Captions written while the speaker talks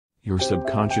your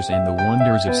subconscious and the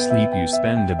wonders of sleep. You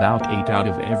spend about 8 out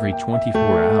of every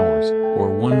 24 hours, or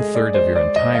 1/3 of your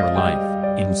entire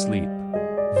life, in sleep.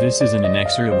 This is an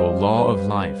inexorable law of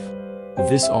life.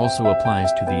 This also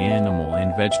applies to the animal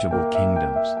and vegetable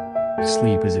kingdoms.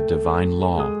 Sleep is a divine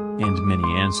law, and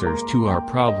many answers to our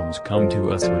problems come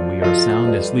to us when we are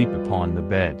sound asleep upon the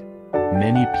bed.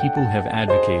 Many people have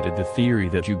advocated the theory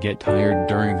that you get tired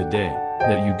during the day,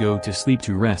 that you go to sleep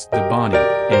to rest the body,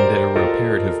 and that a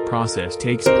reparative process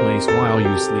takes place while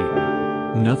you sleep.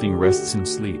 Nothing rests in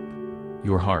sleep.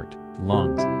 Your heart,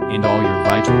 lungs, and all your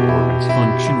vital organs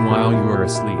function while you are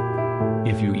asleep.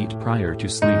 If you eat prior to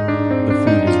sleep, the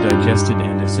food is digested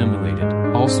and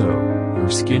assimilated. Also, your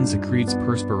skin secretes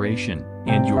perspiration,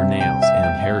 and your nails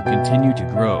and hair continue to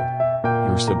grow.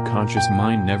 Your subconscious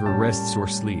mind never rests or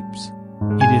sleeps.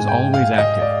 It is always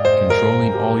active,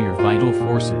 controlling all your vital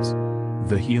forces.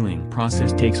 The healing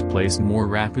process takes place more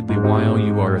rapidly while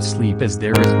you are asleep, as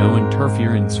there is no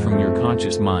interference from your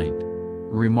conscious mind.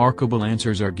 Remarkable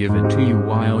answers are given to you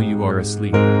while you are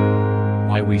asleep.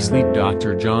 Why we sleep.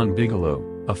 Dr. John Bigelow,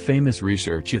 a famous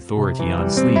research authority on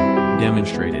sleep,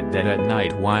 demonstrated that at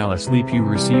night while asleep you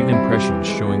receive impressions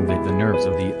showing that the nerves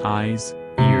of the eyes,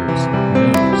 ears,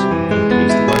 nose, and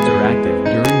taste buds are active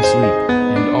during sleep,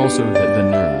 and also that the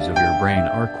nerves of your brain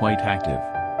are quite active.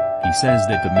 He says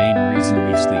that the main reason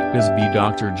we sleep is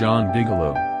Dr. John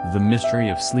Bigelow, The Mystery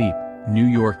of Sleep, New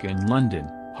York and London,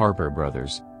 Harper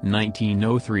Brothers,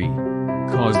 1903.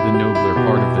 Cause the nobler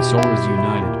part of the soul is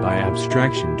united by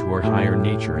abstraction to our higher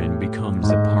nature and becomes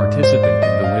a participant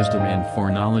in the wisdom and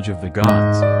foreknowledge of the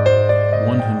gods.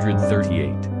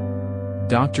 138.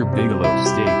 Dr. Bigelow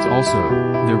states also,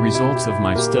 the results of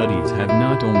my studies have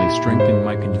not only strengthened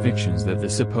my convictions that the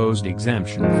supposed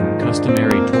exemption from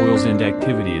customary toils and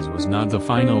activities was not the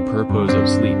final purpose of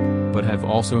sleep, but have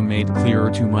also made clearer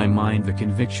to my mind the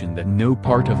conviction that no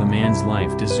part of a man's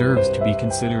life deserves to be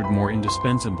considered more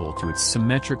indispensable to its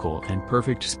symmetrical and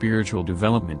perfect spiritual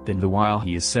development than the while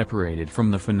he is separated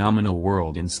from the phenomenal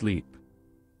world in sleep.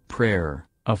 Prayer,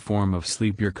 a form of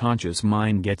sleep. Your conscious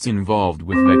mind gets involved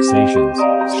with vexations,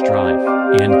 strife,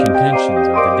 and contentions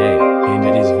of the day, and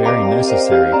it is very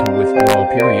necessary to withdraw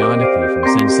periodically from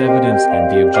sense evidence and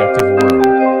the objective world,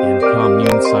 and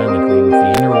commune silently with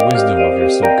the inner wisdom of your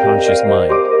subconscious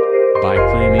mind. By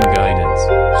claiming guidance,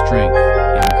 strength,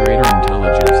 and greater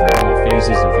intelligence in all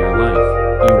phases of your life,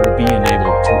 you will be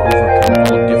enabled to overcome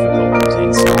all difficulties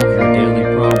and solve your daily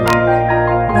problems.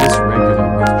 This regular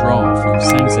withdrawal from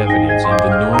sense evidence and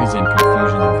the noise and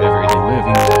confusion of everyday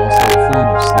living is also a form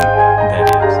of sleep, that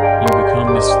is, you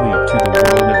become asleep to the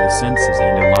world of the senses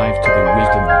and alive to the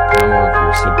wisdom and power of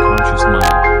your subconscious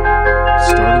mind.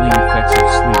 Startling effects of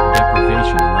sleep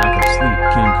deprivation. Lack of sleep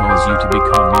can cause you to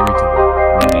become irritable,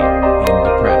 moody, and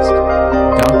depressed.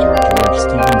 Dr. George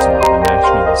Stevenson of the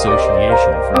National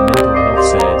Association for Mental Health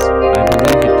says, I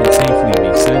believe it can safely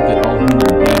be said that all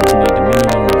human beings need a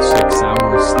minimum of 6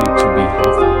 hours sleep to be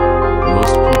healthy.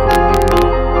 Most people need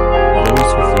more. Those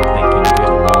who think they can get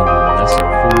along on less are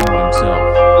fooling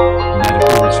themselves.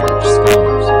 Medical research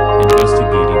scholars,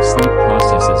 investigating sleep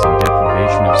processes and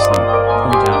deprivation of sleep,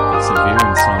 point out that severe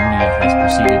insomnia has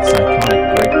preceded psychotic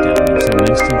breakdown in some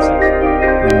instances.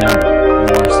 Remember,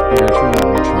 you are spiritually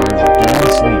recharged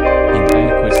during sleep, and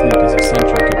adequate sleep is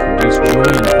essential to produce joy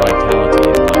and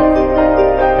vitality in life.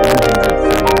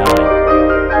 139.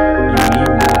 You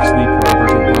need more sleep.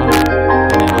 Robert O'Brien,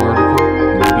 in an article,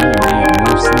 Maybe You Need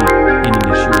More Sleep, in an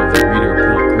issue of the Reader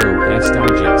Pilgrim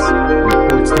Digest,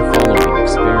 reports the following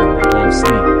experiment on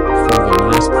sleep. For the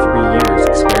last 3 years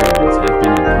experiments have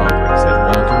been in progress at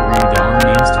Walter Reed Army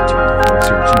Institute of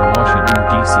Research in Washington,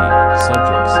 D.C.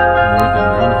 Subjects, more than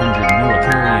 100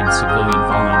 military and civilian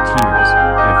volunteers,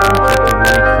 have been kept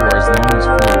awake for as long as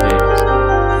 4 days.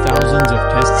 Thousands of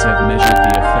tests have measured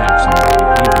the effects on their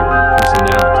behavior and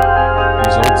personality.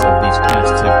 Results of these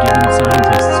tests have given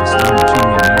scientists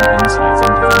astonishingly new insights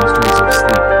into the mysteries of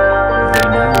sleep. They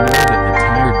now know that the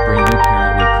tired brain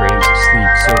apparently craves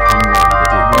sleep so hungrily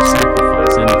that it will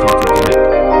sacrifice anything to get it.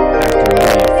 After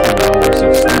only a few hours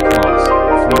of sleep loss,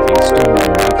 fleeting stolen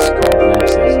wakes called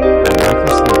lapses, or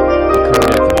microsleep,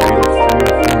 occurred at the rate of 3 or 4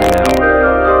 an hour.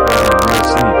 While in real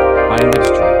sleep, eyelids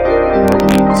droop,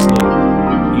 heartbeat slow.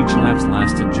 Each lapse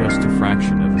lasted just a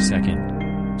fraction of a second.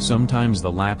 Sometimes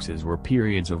the lapses were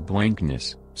periods of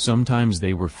blankness, sometimes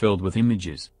they were filled with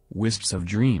images, wisps of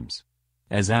dreams.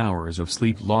 As hours of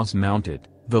sleep loss mounted,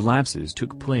 the lapses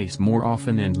took place more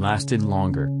often and lasted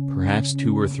longer, perhaps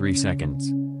 2 or 3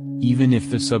 seconds. Even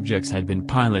if the subjects had been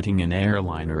piloting an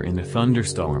airliner in a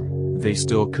thunderstorm, they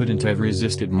still couldn't have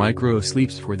resisted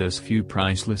micro-sleeps for those few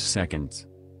priceless seconds.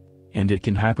 And it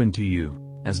can happen to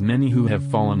you, as many who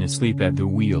have fallen asleep at the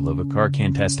wheel of a car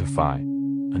can testify.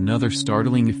 Another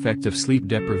startling effect of sleep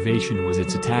deprivation was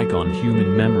its attack on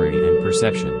human memory and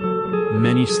perception.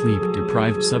 Many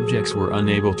sleep-deprived subjects were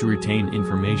unable to retain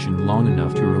information long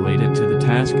enough to relate it to the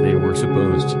task they were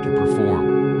supposed to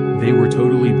perform. They were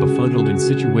totally befuddled in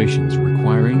situations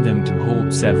requiring them to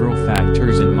hold several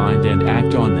factors in mind and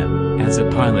act on them, as a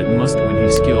pilot must when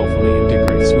he skillfully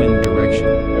integrates wind direction,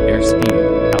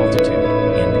 airspeed, altitude,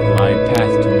 and glide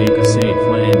path to make a safe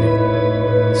landing.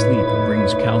 Sleep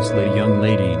brings counsel. A young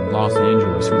lady in Los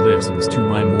Angeles who listens to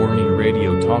my morning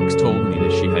radio talks told me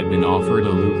that she had been offered a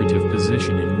lucrative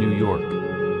position in New York.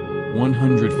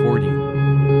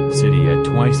 140 city at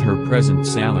twice her present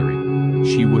salary.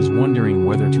 She was wondering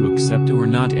whether to accept or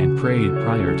not and prayed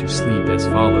prior to sleep as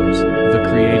follows: the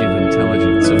creative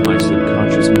intelligence of my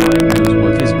subconscious mind knows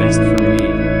what is best for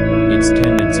me. Its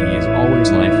tendency is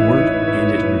always lifeward,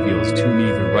 and it reveals to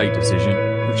me the right decision,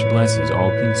 which blesses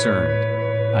all concerned.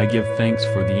 I give thanks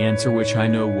for the answer which I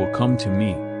know will come to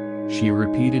me. She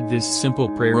repeated this simple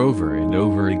prayer over and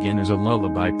over again as a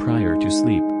lullaby prior to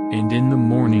sleep, and in the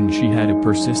morning she had a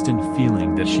persistent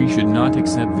feeling that she should not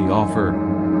accept the offer.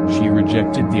 She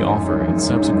rejected the offer and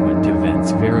subsequent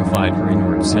events verified her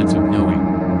inward sense of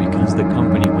knowing, because the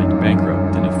company went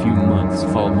bankrupt in a few months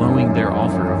following their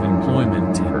offer of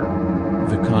employment to her.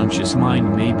 The conscious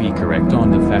mind may be correct on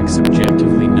the facts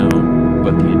subjectively known,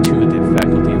 but the intuitive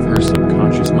faculty of her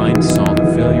subconscious mind saw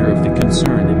the failure of the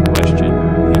concern in question,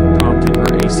 and prompted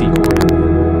her AC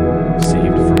accordingly.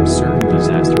 Saved from certain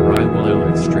disaster, I will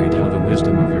illustrate how the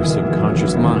wisdom of your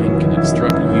subconscious mind can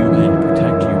instruct you and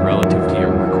protect you relative to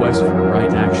your request for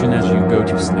right action as you go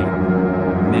to sleep.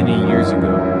 Many years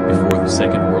ago, before the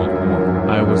Second World War,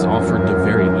 I was offered a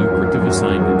very lucrative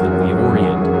assignment in the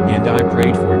Orient, and I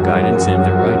prayed for guidance and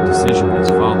the right decision as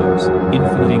follows: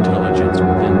 infinite intelligence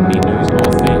within me knows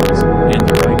all things, and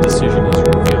the right decision is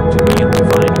revealed to me in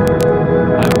divine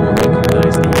order. I will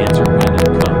recognize the answer when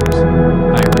it comes.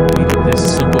 I repeated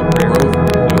this simple prayer over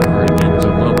and over again as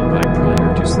a lullaby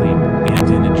prior to sleep, and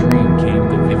in a dream came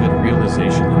the vivid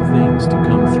realization of things to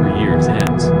come 3 years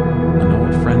hence. An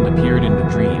old friend appeared in the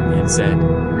dream and said,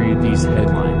 "Read these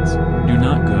headlines, do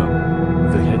not go."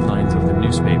 The headlines of the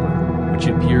newspaper, which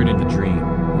appeared in the dream,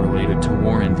 related to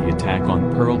war and the attack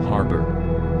on Pearl Harbor.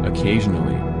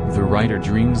 Occasionally, the writer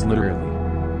dreams literally.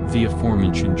 The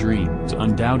aforementioned dream was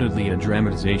undoubtedly a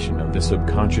dramatization of the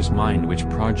subconscious mind which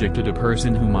projected a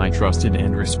person whom I trusted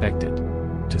and respected.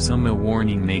 To some, a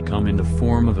warning may come in the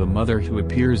form of a mother who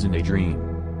appears in a dream.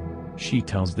 She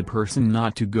tells the person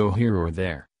not to go here or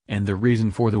there, and the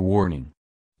reason for the warning.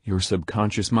 Your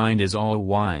subconscious mind is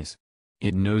all-wise.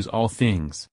 It knows all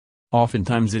things.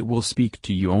 Oftentimes it will speak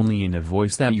to you only in a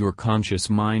voice that your conscious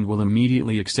mind will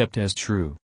immediately accept as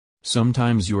true.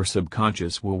 Sometimes your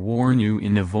subconscious will warn you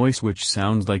in a voice which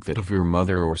sounds like that of your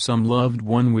mother or some loved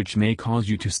one, which may cause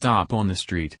you to stop on the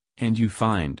street, and you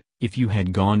find, if you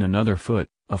had gone another foot,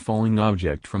 a falling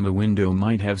object from a window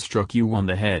might have struck you on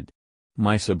the head.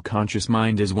 My subconscious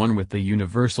mind is one with the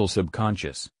universal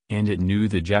subconscious, and it knew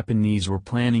the Japanese were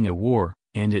planning a war,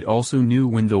 and it also knew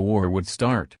when the war would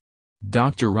start.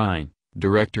 Dr. Ryan,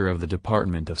 director of the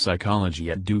Department of Psychology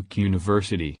at Duke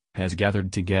University, has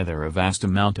gathered together a vast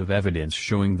amount of evidence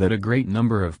showing that a great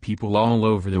number of people all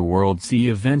over the world see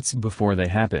events before they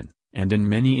happen, and in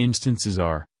many instances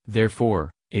are,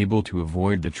 therefore, able to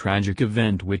avoid the tragic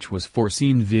event which was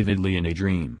foreseen vividly in a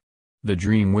dream. The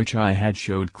dream which I had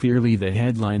showed clearly the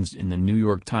headlines in the New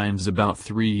York Times about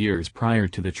 3 years prior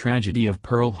to the tragedy of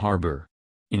Pearl Harbor.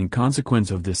 In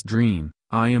consequence of this dream,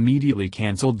 I immediately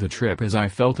cancelled the trip as I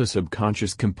felt a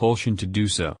subconscious compulsion to do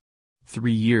so.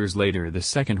 3 years later, the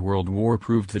Second World War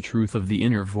proved the truth of the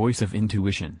inner voice of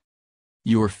intuition.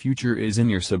 Your future is in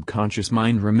your subconscious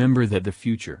mind. Remember that the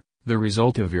future, the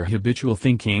result of your habitual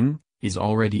thinking, is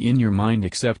already in your mind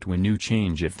except when you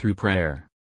change it through prayer.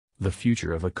 The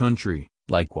future of a country,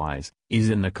 likewise, is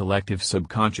in the collective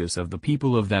subconscious of the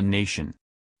people of that nation.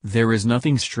 There is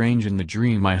nothing strange in the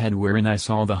dream I had wherein I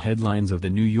saw the headlines of the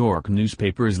New York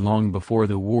newspapers long before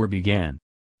the war began.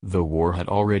 The war had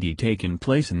already taken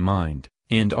place in mind,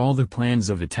 and all the plans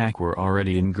of attack were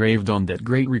already engraved on that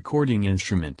great recording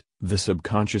instrument, the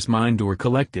subconscious mind or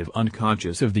collective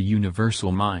unconscious of the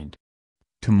universal mind.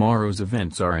 Tomorrow's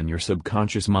events are in your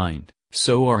subconscious mind,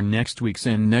 so are next week's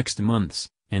and next month's,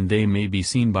 and they may be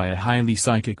seen by a highly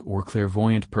psychic or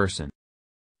clairvoyant person.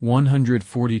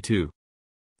 142.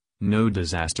 No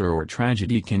disaster or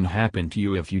tragedy can happen to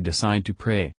you if you decide to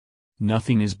pray.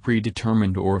 Nothing is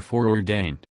predetermined or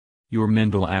foreordained. Your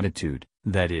mental attitude,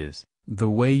 that is, the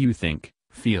way you think,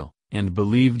 feel, and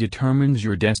belief determines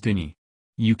your destiny.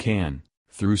 You can,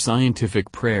 through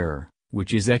scientific prayer,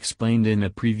 which is explained in a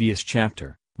previous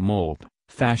chapter, mold,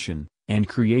 fashion, and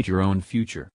create your own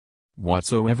future.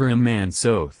 Whatsoever a man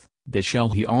soweth, that shall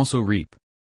he also reap.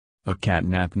 A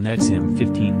catnap nets him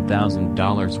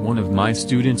 $15,000. One of my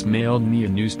students mailed me a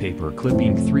newspaper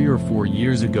clipping 3 or 4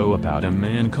 years ago about a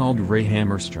man called Ray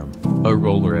Hammerstrom, a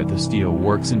roller at the steel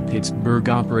works in Pittsburgh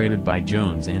operated by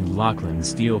Jones and Laughlin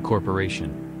Steel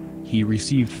Corporation. He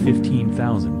received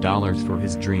 $15,000 for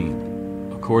his dream.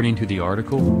 According to the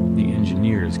article, the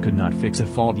engineers could not fix a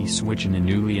faulty switch in a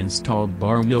newly installed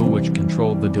bar mill which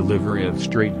controlled the delivery of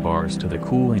straight bars to the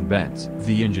cooling beds.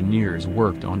 The engineers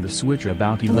worked on the switch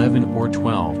about 11 or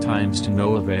 12 times to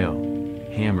no avail.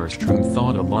 Hammerstrom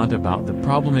thought a lot about the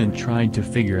problem and tried to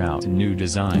figure out a new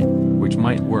design, which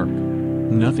might work.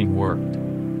 Nothing worked.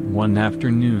 One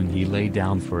afternoon he lay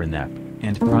down for a nap,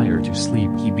 and prior to sleep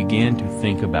he began to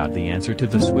think about the answer to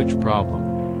the switch problem.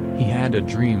 He had a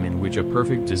dream in which a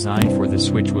perfect design for the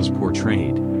switch was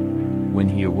portrayed. When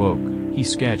he awoke, he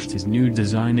sketched his new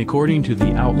design according to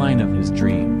the outline of his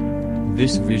dream.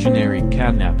 This visionary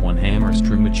catnap won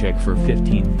Hammerstrom a check for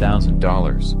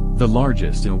 $15,000, the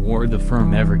largest award the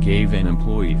firm ever gave an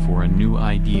employee for a new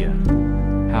idea.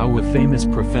 How a famous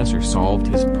professor solved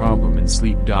his problem in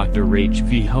sleep. Dr.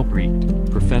 H.V.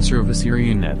 Helprecht, professor of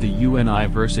Assyrian at the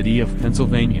University of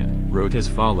Pennsylvania, wrote as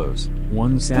follows: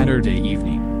 "One Saturday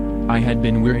evening, I had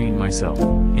been wearying myself,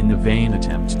 in the vain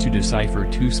attempt to decipher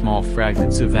 2 small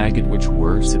fragments of agate which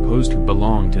were supposed to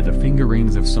belong to the finger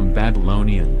rings of some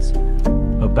Babylonians.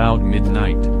 About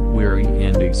midnight, weary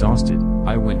and exhausted,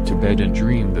 I went to bed and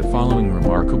dreamed the following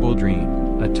remarkable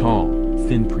dream. A tall,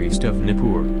 thin priest of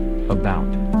Nippur, about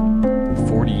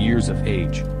 40 years of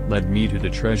age, led me to the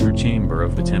treasure chamber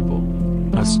of the temple.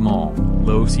 A small,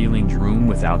 low-ceilinged room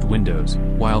without windows,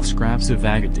 while scraps of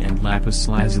agate and lapis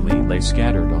lazuli lay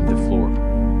scattered on the floor.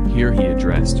 Here he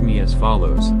addressed me as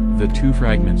follows: the 2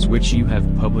 fragments which you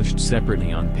have published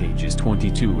separately on pages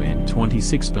 22 and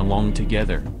 26 belong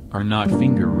together, are not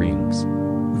finger rings.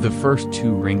 The first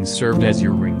 2 rings served as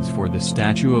your rings for the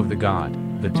statue of the god,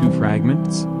 the 2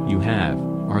 fragments you have,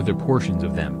 are the portions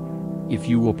of them. If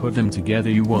you will put them together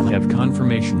you will have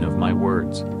confirmation of my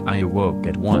words." I awoke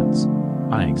at once.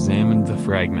 I examined the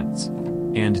fragments,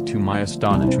 and to my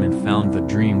astonishment found the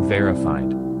dream verified.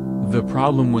 The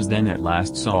problem was then at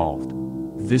last solved.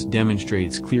 This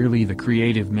demonstrates clearly the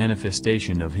creative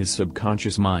manifestation of his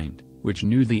subconscious mind, which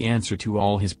knew the answer to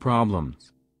all his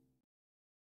problems.